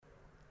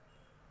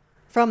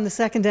From the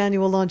second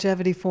annual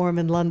Longevity Forum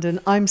in London,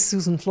 I'm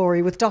Susan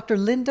Flory with Dr.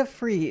 Linda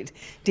Freed,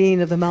 Dean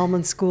of the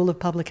Mailman School of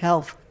Public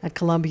Health at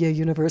Columbia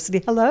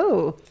University.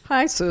 Hello.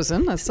 Hi,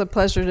 Susan. It's a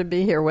pleasure to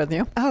be here with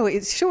you. Oh,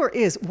 it sure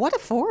is. What a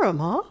forum,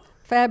 huh?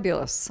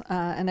 Fabulous.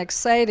 An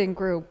exciting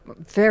group,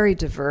 very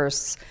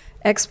diverse,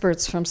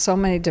 experts from so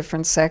many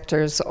different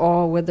sectors,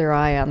 all with their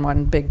eye on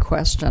one big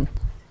question.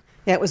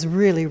 Yeah, it was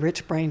really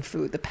rich brain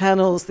food, the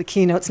panels, the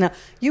keynotes. Now,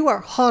 you are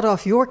hot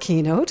off your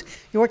keynote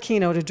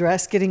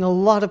address, getting a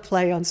lot of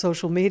play on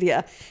social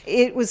media.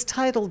 It was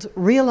titled,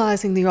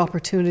 Realizing the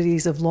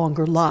Opportunities of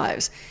Longer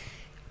Lives.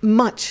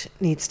 Much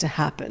needs to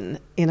happen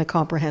in a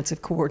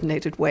comprehensive,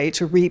 coordinated way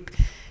to reap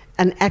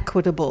an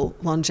equitable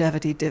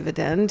longevity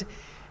dividend.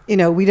 You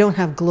know, we don't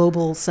have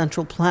global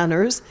central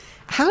planners.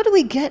 How do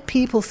we get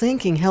people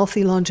thinking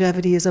healthy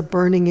longevity is a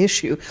burning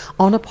issue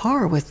on a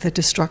par with the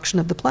destruction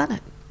of the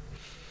planet?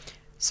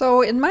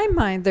 So in my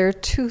mind, there are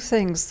two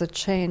things that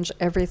change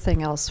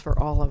everything else for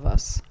all of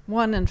us.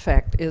 One, in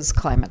fact, is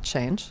climate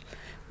change,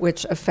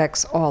 which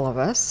affects all of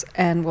us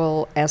and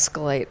will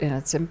escalate in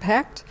its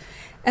impact.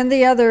 And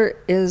the other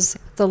is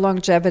the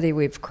longevity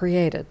we've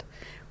created,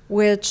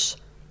 which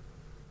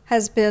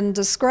has been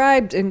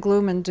described in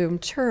gloom and doom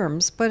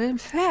terms, but in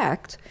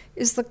fact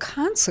is the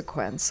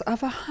consequence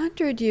of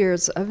 100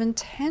 years of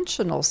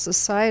intentional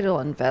societal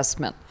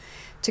investment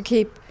to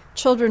keep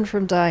children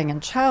from dying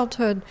in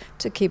childhood,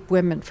 to keep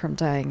women from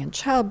dying in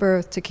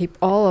childbirth, to keep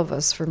all of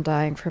us from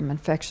dying from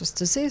infectious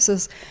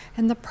diseases.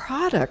 And the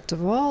product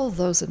of all of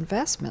those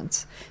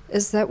investments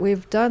is that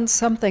we've done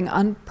something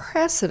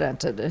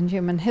unprecedented in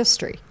human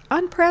history.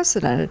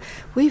 Unprecedented.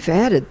 We've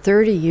added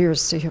 30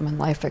 years to human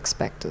life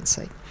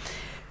expectancy.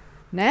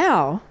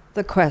 Now,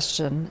 the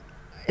question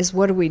is,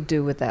 what do we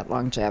do with that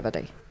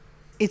longevity?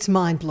 It's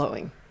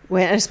mind-blowing.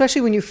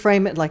 Especially when you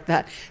frame it like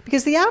that.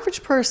 Because the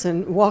average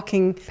person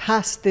walking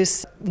past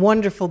this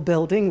wonderful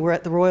building, we're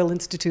at the Royal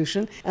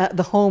Institution,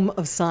 the home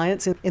of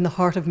science in the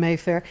heart of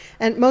Mayfair,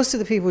 and most of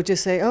the people would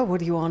just say, oh,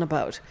 what are you on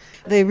about?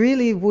 They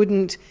really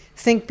wouldn't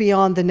think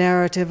beyond the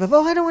narrative of,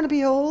 oh, I don't want to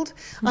be old.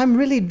 I'm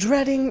really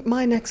dreading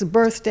my next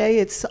birthday.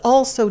 It's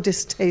all so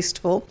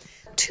distasteful.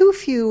 Too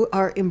few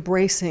are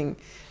embracing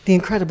the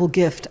incredible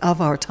gift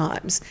of our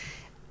times.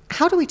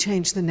 How do we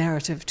change the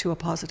narrative to a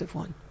positive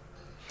one?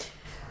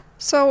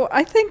 So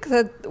I think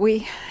that we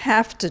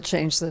have to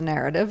change the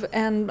narrative,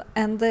 and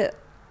the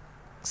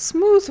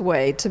smooth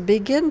way to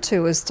begin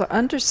to is to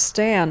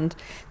understand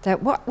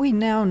that what we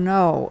now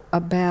know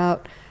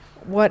about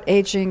what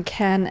aging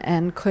can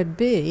and could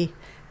be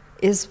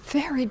is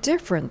very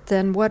different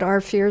than what our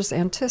fears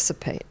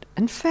anticipate.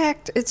 In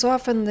fact, it's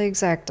often the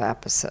exact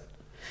opposite.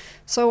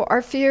 So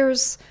our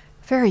fears,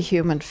 very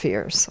human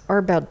fears, are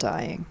about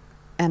dying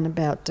and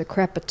about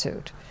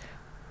decrepitude.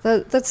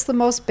 That's the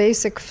most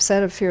basic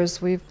set of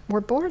fears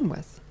we're born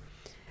with.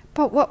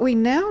 But what we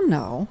now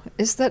know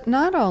is that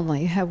not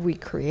only have we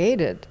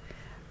created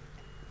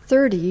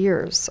 30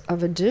 years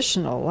of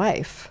additional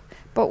life,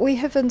 but we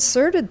have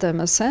inserted them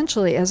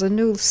essentially as a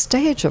new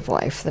stage of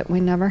life that we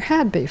never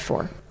had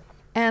before.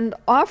 And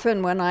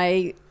often when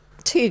I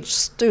teach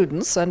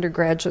students,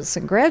 undergraduates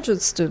and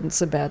graduate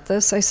students about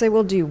this, I say,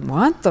 well, do you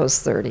want those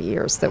 30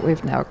 years that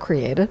we've now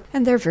created?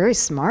 And they're very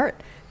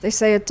smart. They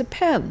say it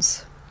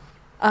depends.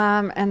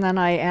 And then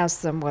I ask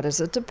them, what does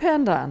it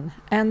depend on?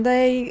 And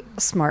they,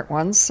 smart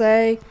ones,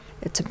 say,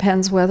 it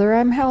depends whether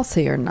I'm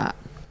healthy or not.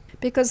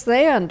 Because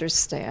they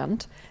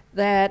understand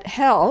that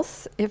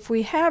health, if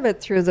we have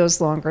it through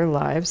those longer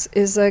lives,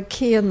 is a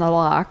key in the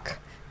lock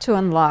to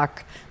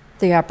unlock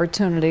the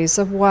opportunities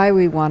of why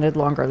we wanted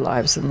longer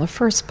lives in the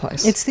first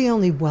place. It's the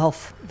only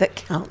wealth that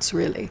counts,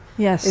 really.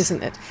 Yes.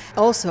 Isn't it?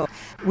 Also,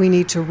 we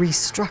need to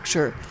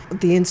restructure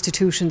the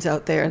institutions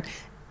out there. And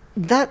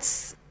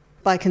that's,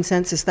 by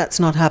consensus, that's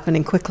not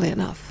happening quickly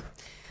enough.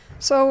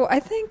 So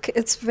I think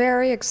it's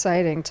very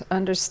exciting to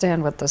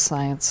understand what the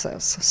science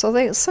says. So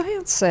the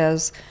science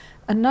says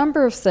a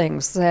number of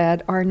things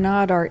that are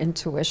not our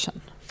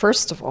intuition.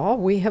 First of all,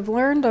 we have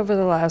learned over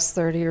the last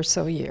 30 or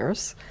so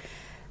years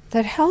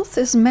that health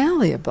is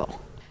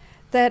malleable.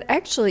 That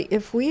actually,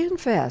 if we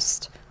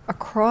invest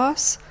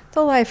across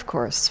the life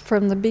course,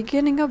 from the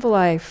beginning of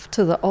life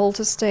to the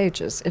oldest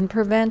ages in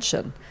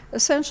prevention,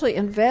 essentially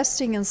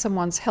investing in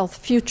someone's health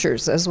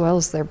futures as well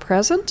as their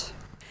present,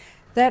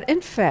 that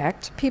in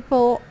fact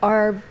people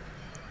are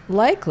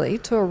likely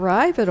to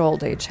arrive at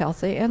old age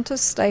healthy and to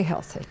stay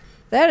healthy.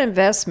 That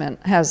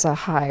investment has a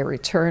high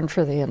return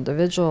for the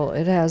individual,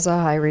 it has a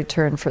high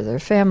return for their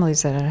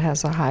families, and it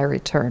has a high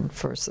return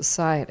for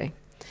society.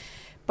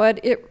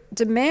 But it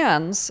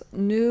demands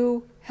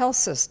new health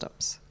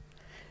systems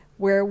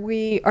where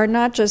we are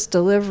not just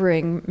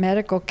delivering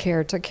medical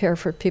care to care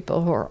for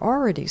people who are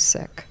already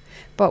sick,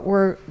 but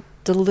we're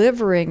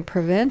delivering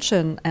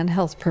prevention and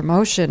health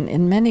promotion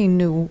in many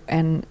new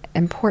and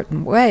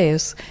important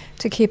ways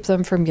to keep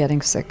them from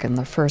getting sick in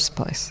the first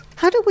place.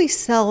 How do we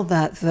sell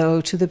that, though,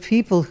 to the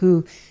people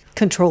who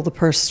control the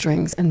purse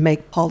strings and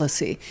make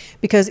policy?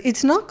 Because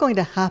it's not going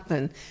to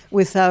happen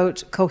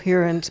without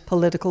coherent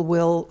political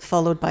will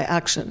followed by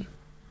action.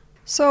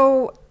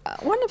 So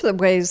One of the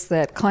ways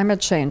that climate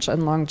change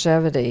and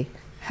longevity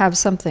have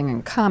something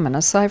in common,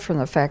 aside from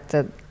the fact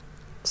that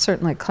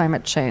certainly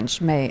climate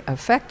change may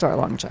affect our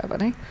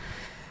longevity,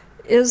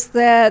 is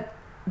that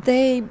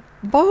they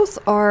both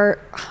are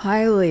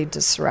highly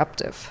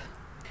disruptive.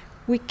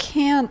 We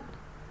can't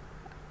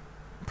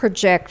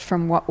project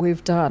from what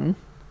we've done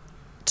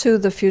to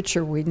the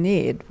future we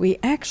need. We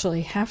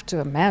actually have to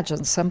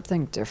imagine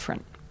something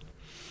different.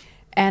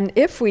 And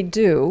if we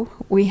do,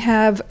 we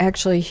have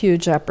actually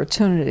huge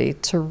opportunity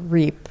to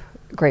reap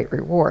great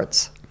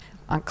rewards.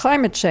 On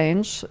climate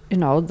change,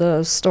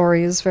 the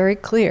story is very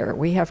clear.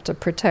 We have to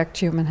protect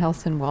human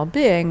health and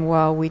well-being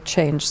while we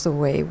change the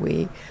way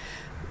we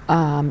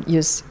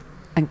use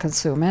and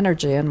consume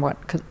energy and what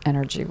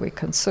energy we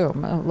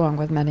consume, along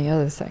with many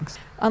other things.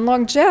 On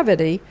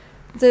longevity,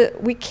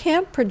 we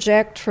can't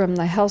project from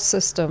the health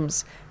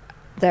systems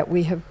that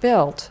we have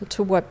built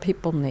to what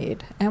people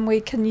need. And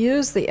we can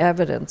use the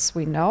evidence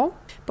we know.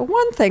 But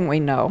one thing we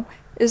know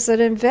is that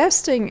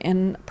investing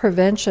in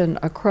prevention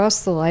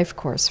across the life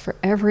course for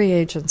every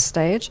age and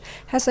stage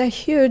has a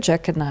huge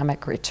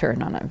economic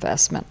return on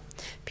investment.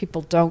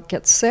 People don't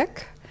get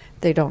sick.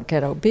 They don't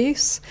get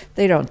obese.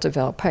 They don't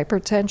develop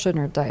hypertension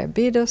or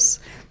diabetes.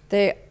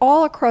 They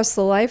all across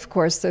the life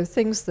course, there are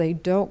things they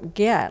don't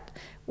get,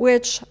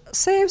 which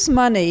saves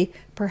money,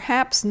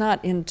 perhaps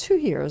not in 2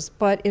 years,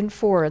 but in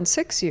 4 and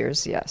 6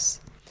 years,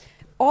 yes.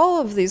 All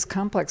of these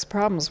complex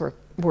problems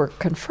we're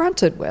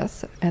confronted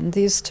with, and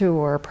these two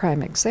are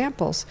prime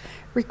examples,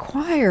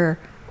 require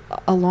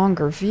a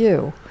longer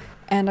view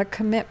and a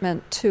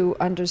commitment to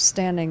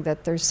understanding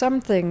that there's some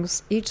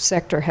things each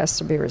sector has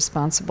to be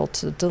responsible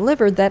to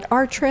deliver that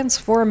are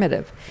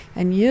transformative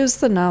and use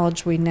the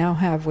knowledge we now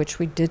have, which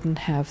we didn't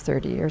have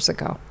 30 years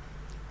ago.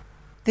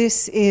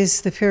 This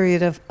is the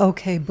period of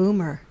OK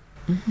Boomer.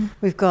 Mm-hmm.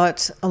 We've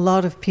got a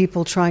lot of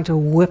people trying to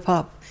whip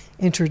up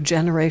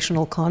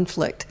intergenerational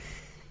conflict.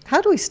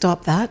 How do we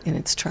stop that in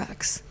its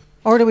tracks?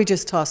 Or do we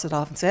just toss it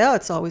off and say,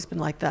 it's always been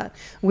like that?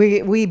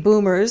 We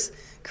boomers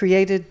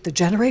created the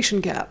generation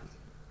gap.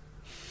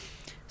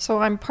 So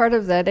I'm part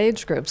of that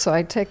age group, so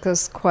I take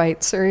this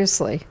quite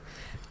seriously.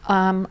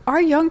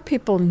 Our young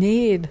people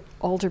need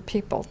older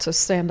people to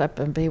stand up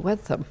and be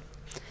with them.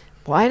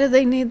 Why do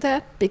they need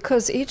that?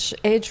 Because each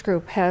age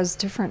group has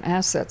different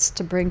assets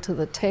to bring to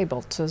the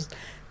table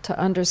to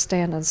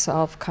understand and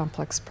solve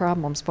complex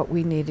problems, but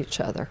we need each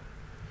other.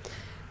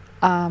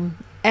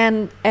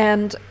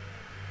 And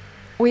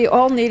we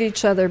all need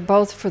each other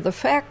both for the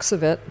facts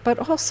of it,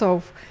 but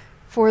also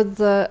for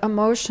the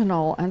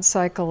emotional and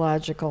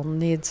psychological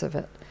needs of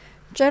it.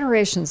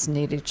 Generations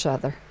need each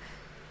other.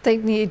 They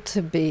need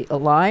to be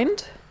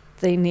aligned.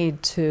 They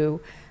need to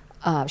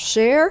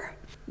share.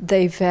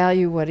 They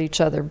value what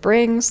each other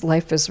brings.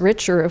 Life is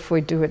richer if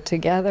we do it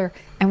together,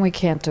 and we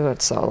can't do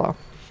it solo.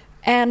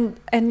 And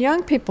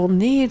young people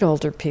need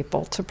older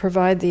people to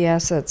provide the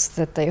assets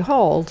that they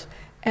hold.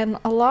 And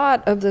a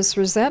lot of this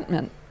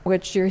resentment,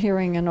 which you're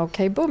hearing in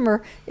OK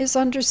Boomer, is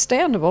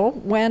understandable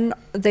when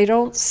they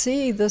don't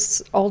see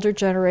this older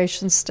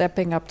generation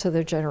stepping up to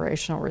their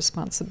generational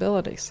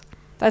responsibilities.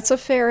 That's a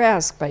fair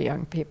ask by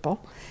young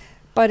people,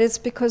 but it's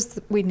because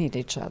we need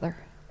each other.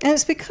 And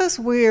it's because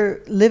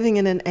we're living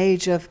in an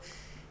age of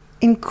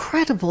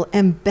incredible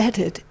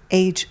embedded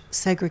age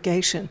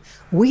segregation.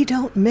 We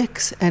don't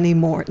mix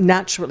anymore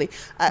naturally.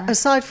 Right.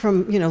 Aside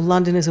from,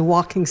 London is a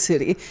walking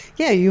city.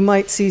 Yeah, you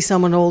might see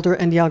someone older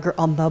and younger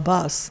on the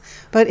bus.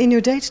 But in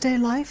your day-to-day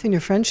life, in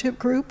your friendship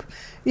group,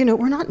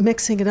 we're not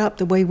mixing it up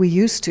the way we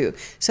used to.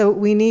 So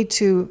we need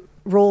to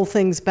roll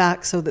things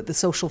back so that the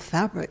social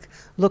fabric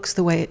looks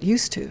the way it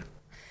used to.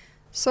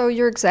 So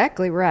you're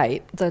exactly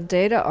right. The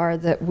data are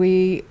that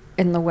we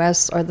in the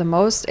West are the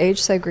most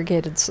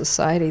age-segregated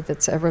society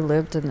that's ever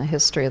lived in the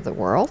history of the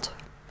world.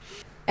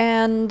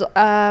 And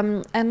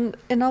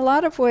in a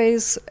lot of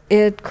ways,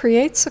 it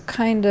creates a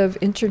kind of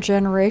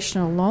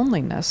intergenerational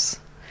loneliness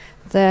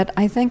that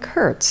I think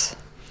hurts.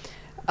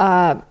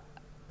 Older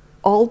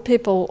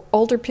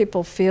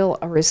people feel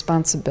a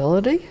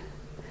responsibility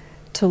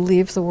to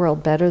leave the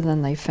world better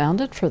than they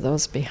found it for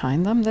those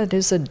behind them. That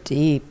is a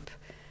deep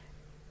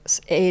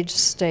age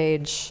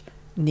stage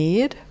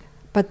need,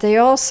 but they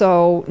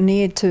also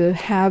need to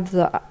have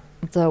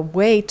the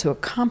way to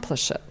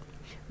accomplish it,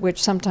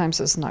 which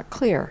sometimes is not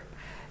clear.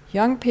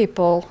 Young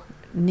people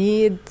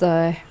need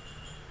the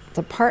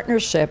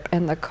partnership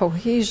and the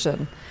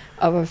cohesion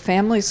of a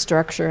family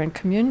structure and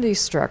community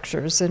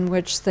structures in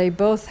which they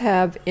both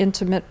have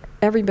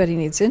everybody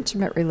needs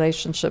intimate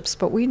relationships,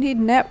 but we need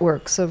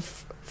networks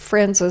of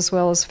friends as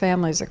well as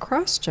families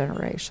across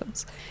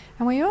generations.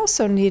 And we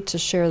also need to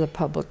share the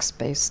public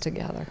space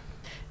together.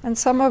 And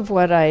some of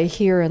what I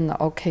hear in the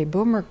OK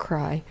Boomer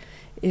cry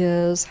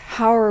is,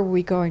 how are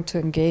we going to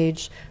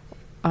engage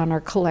on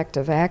our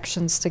collective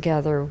actions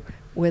together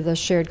with a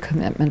shared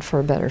commitment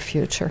for a better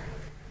future?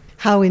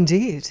 How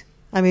indeed.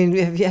 I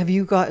mean, have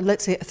you got,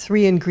 let's say, a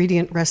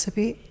 3-ingredient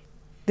recipe?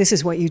 This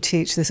is what you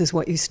teach, this is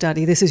what you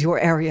study, this is your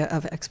area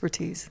of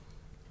expertise.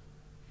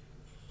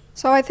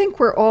 So I think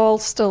we're all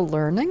still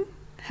learning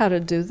how to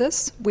do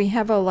this. We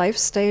have a life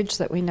stage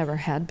that we never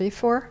had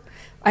before.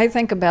 I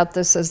think about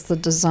this as the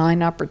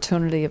design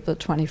opportunity of the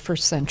 21st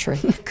century,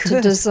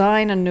 to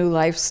design a new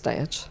life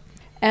stage.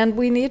 And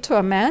we need to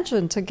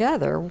imagine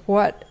together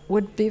what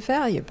would be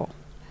valuable.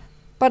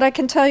 But I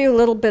can tell you a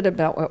little bit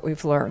about what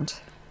we've learned.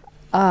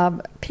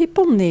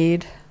 People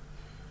need,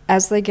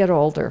 as they get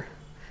older,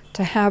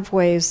 to have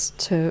ways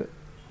to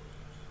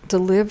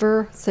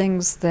deliver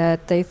things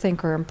that they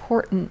think are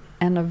important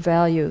and of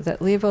value,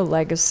 that leave a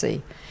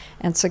legacy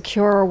and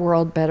secure a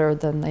world better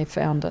than they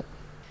found it.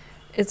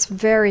 It's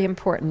very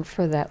important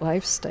for that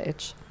life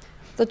stage.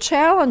 The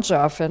challenge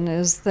often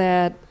is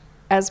that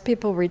as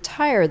people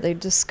retire, they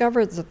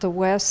discover that the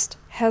West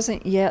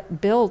hasn't yet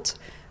built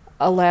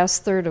a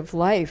last third of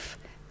life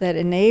that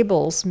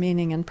enables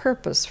meaning and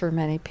purpose for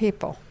many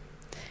people.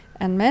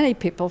 And many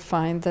people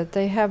find that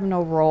they have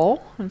no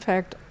role. In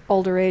fact,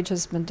 older age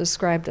has been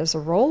described as a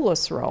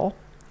role-less role,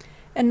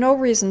 and no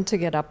reason to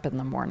get up in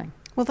the morning.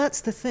 Well,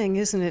 that's the thing,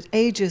 isn't it?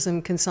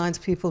 Ageism consigns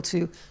people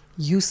to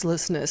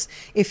uselessness.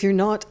 If you're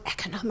not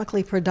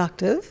economically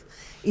productive,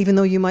 even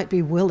though you might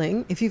be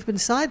willing, if you've been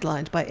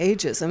sidelined by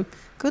ageism,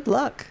 good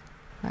luck.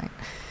 Right.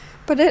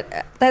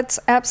 But that's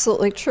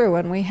absolutely true,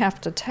 and we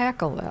have to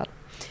tackle that.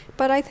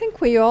 But I think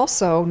we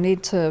also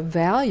need to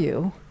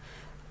value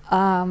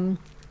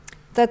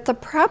that the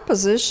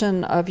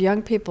proposition of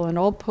young people and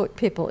old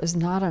people is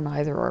not an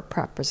either-or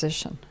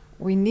proposition.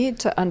 We need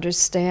to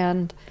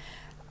understand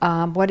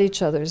what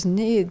each other's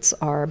needs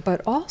are,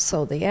 but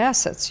also the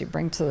assets you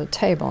bring to the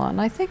table.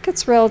 And I think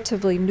it's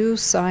relatively new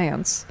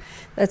science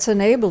that's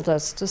enabled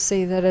us to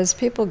see that as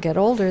people get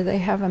older, they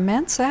have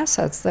immense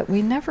assets that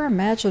we never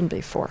imagined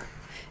before.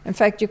 In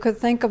fact, you could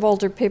think of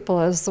older people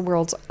as the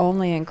world's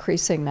only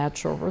increasing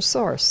natural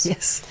resource.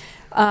 Yes.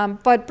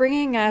 But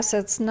bringing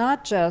assets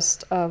not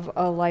just of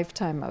a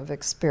lifetime of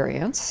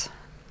experience,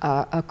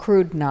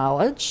 accrued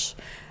knowledge,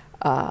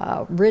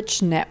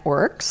 rich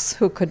networks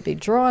who could be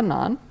drawn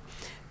on,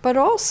 but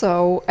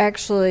also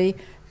actually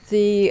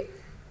the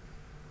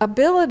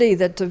ability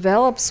that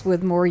develops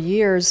with more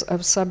years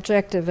of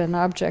subjective and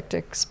objective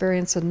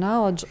experience and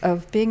knowledge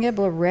of being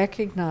able to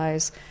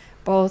recognize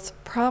both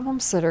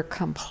problems that are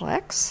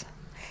complex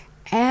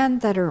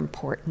and that are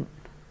important.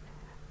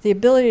 The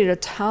ability to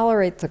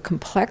tolerate the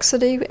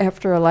complexity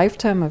after a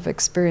lifetime of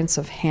experience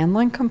of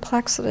handling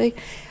complexity,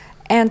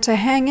 and to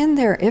hang in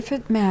there if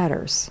it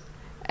matters,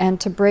 and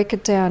to break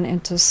it down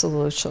into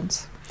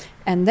solutions.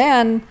 And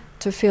then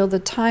to feel the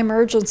time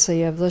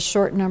urgency of the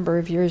short number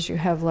of years you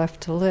have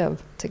left to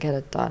live to get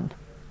it done.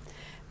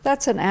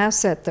 That's an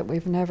asset that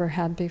we've never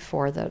had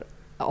before, that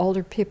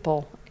older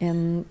people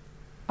in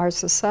our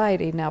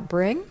society now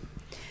bring,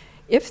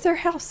 if they're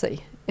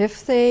healthy,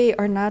 if they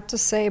are not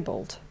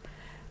disabled.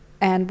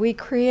 And we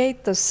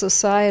create the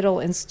societal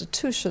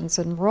institutions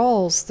and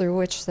roles through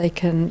which they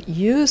can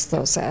use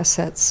those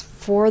assets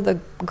for the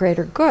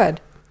greater good.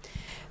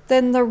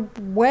 Then the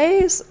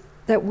ways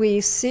that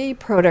we see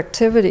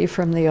productivity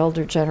from the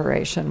older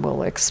generation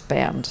will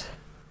expand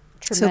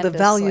tremendously. So the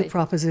value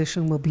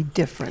proposition will be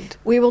different.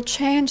 We will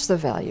change the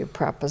value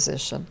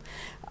proposition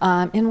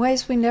in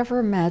ways we never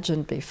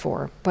imagined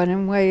before, but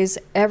in ways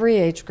every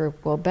age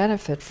group will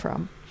benefit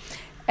from,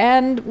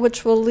 and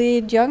which will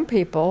lead young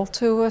people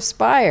to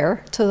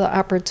aspire to the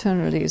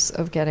opportunities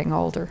of getting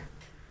older.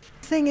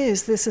 The thing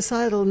is, the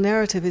societal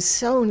narrative is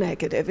so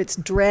negative. It's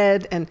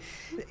dread, and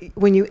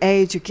when you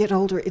age, you get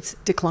older, it's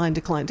decline,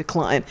 decline,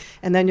 decline.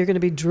 And then you're going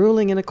to be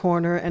drooling in a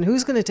corner, and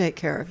who's going to take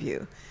care of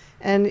you?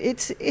 And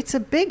it's a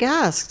big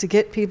ask to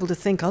get people to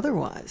think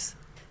otherwise.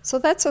 So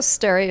that's a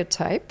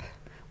stereotype.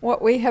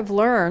 What we have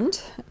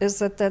learned is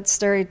that that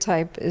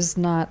stereotype is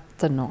not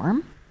the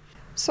norm.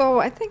 So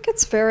I think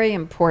it's very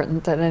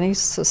important that any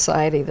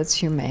society that's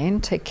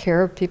humane take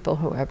care of people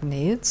who have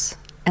needs,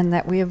 and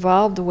that we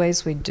evolve the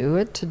ways we do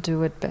it to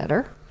do it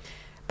better.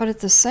 But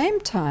at the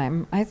same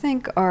time, I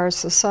think our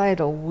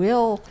societal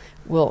will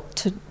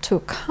to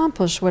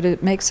accomplish what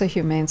it makes a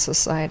humane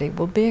society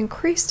will be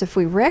increased if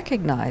we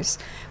recognize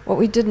what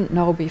we didn't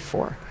know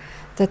before,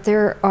 that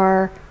there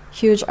are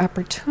huge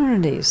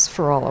opportunities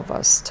for all of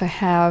us to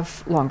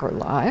have longer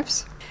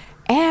lives,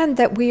 and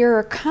that we are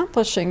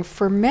accomplishing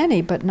for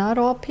many, but not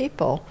all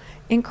people,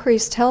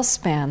 increased health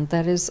span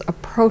that is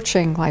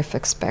approaching life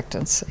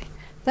expectancy.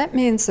 That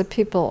means that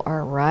people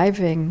are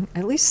arriving,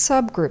 at least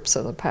subgroups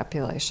of the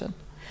population,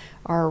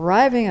 are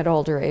arriving at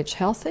older age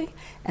healthy,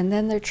 and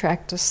then they're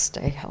tracked to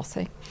stay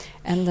healthy.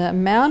 And the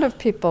amount of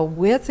people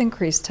with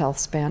increased health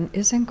span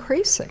is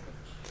increasing.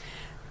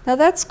 Now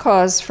that's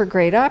cause for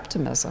great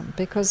optimism,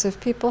 because if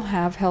people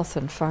have health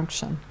and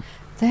function,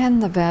 then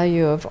the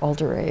value of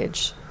older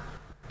age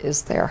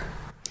is there.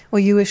 Well,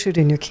 you issued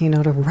in your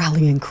keynote a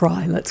rallying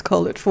cry, let's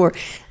call it, for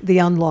the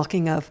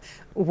unlocking of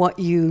what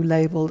you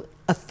labeled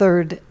a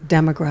third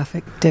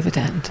demographic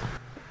dividend.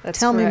 That's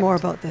Tell correct. me more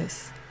about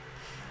this.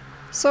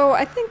 So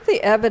I think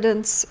the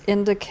evidence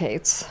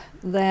indicates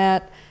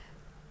that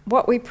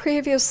what we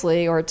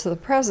previously, or to the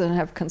present,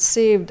 have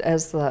conceived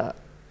as the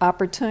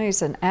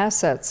opportunities and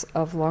assets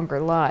of longer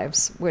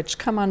lives, which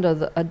come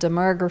under a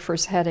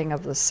demographer's heading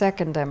of the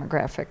second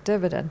demographic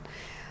dividend,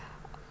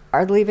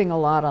 are leaving a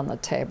lot on the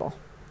table.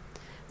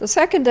 The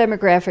second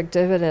demographic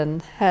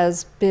dividend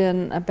has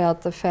been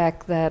about the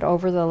fact that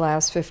over the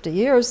last 50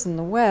 years in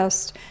the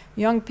West,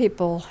 young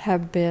people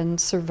have been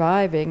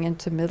surviving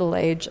into middle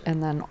age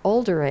and then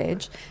older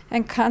age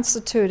and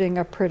constituting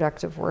a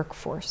productive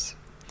workforce.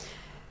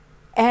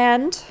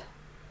 And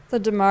the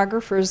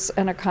demographers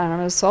and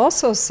economists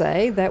also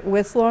say that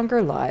with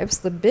longer lives,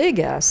 the big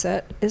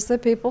asset is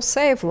that people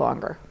save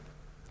longer.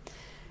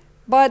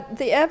 But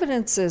the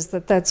evidence is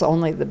that that's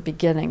only the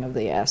beginning of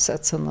the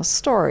assets in the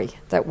story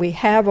that we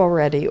have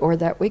already or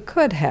that we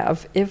could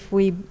have if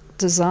we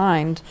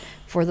designed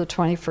for the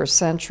 21st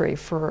century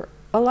for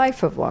a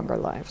life of longer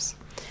lives.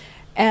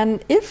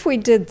 And if we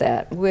did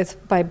that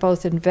by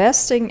both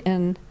investing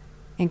in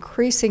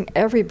increasing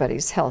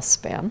everybody's health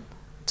span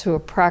to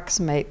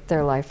approximate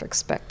their life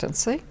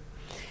expectancy,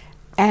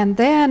 and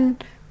then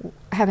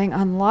having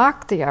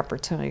unlocked the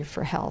opportunity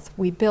for health,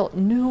 we built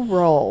new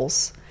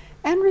roles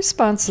and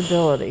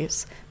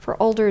responsibilities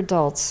for older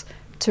adults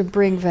to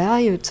bring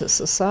value to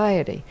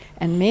society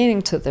and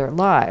meaning to their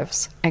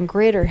lives and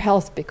greater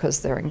health because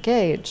they're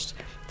engaged,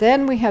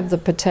 then we have the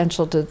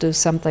potential to do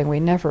something we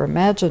never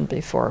imagined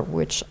before,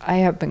 which I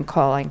have been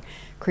calling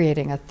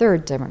creating a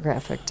third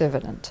demographic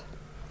dividend.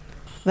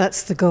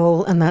 That's the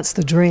goal and that's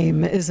the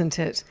dream, isn't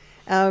it?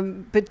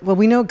 But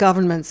we know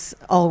governments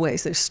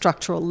always, there's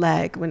structural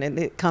lag when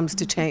it comes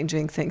to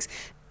changing things.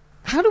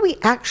 How do we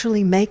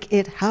actually make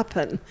it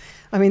happen?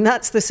 I mean,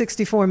 that's the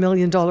 $64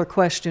 million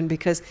question,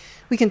 because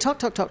we can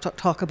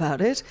talk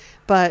about it,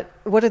 but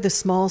what are the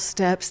small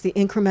steps, the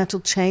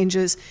incremental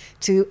changes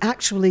to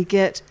actually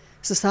get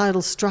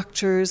societal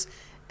structures,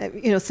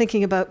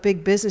 thinking about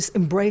big business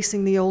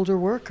embracing the older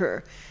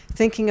worker,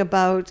 thinking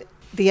about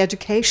the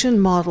education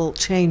model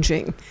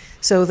changing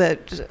so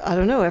that,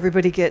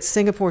 everybody gets,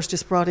 Singapore's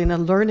just brought in a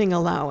learning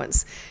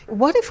allowance.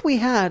 What if we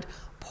had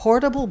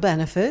portable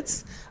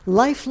benefits,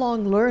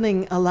 lifelong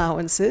learning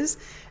allowances,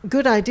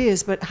 good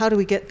ideas, but how do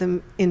we get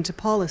them into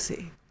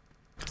policy?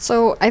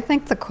 So I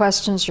think the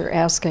questions you're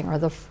asking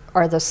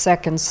are the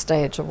second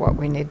stage of what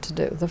we need to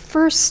do. The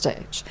first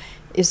stage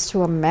is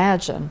to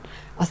imagine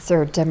a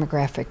third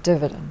demographic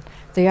dividend,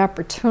 the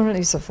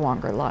opportunities of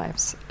longer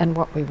lives, and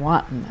what we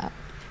want in that.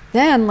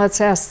 Then let's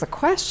ask the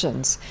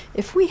questions.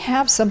 If we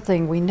have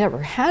something we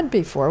never had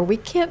before, we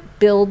can't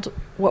build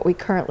what we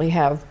currently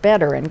have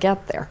better and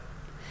get there.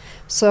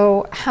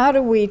 So how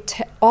do we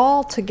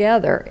all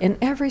together in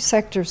every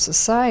sector of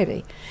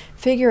society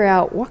figure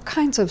out what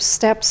kinds of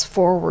steps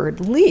forward,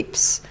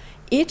 leaps,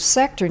 each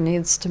sector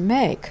needs to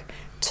make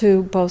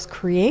to both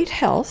create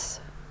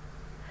health,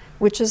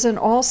 which is an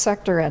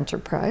all-sector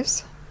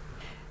enterprise,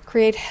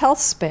 create health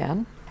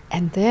span,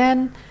 and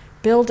then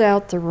build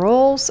out the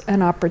roles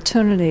and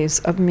opportunities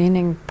of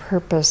meaning,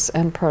 purpose,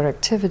 and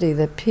productivity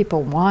that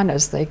people want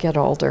as they get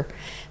older,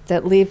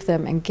 that leave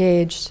them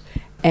engaged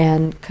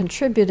and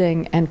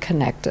contributing and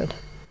connected.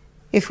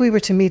 If we were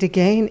to meet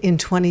again in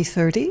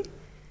 2030,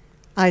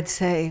 I'd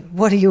say,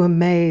 what are you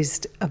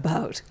amazed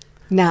about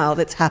now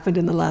that's happened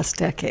in the last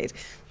decade?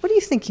 What do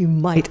you think you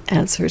might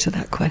answer to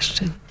that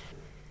question?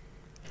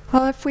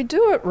 Well, if we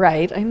do it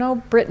right, I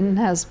know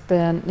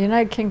the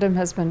United Kingdom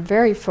has been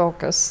very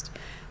focused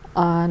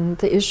on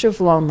the issue of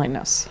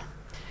loneliness.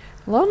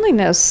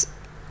 Loneliness,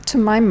 to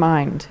my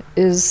mind,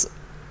 is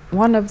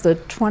one of the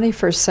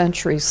 21st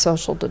century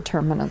social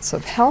determinants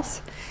of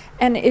health,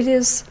 and it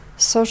is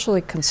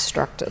socially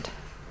constructed.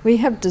 We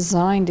have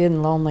designed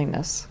in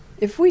loneliness.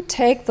 If we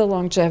take the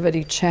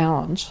longevity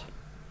challenge,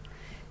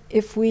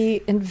 if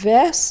we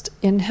invest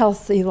in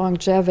healthy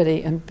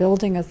longevity and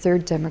building a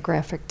third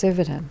demographic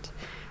dividend,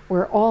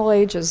 where all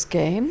ages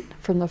gain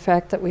from the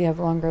fact that we have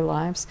longer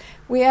lives,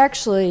 we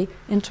actually,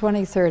 in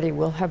 2030,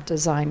 will have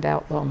designed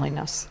out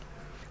loneliness.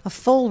 A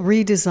full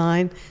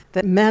redesign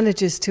that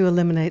manages to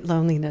eliminate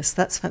loneliness.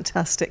 That's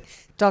fantastic.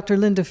 Dr.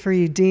 Linda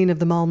Freed, Dean of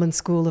the Mailman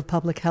School of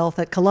Public Health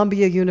at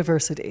Columbia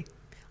University.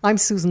 I'm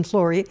Susan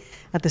Flory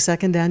at the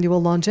second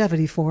annual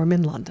Longevity Forum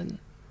in London.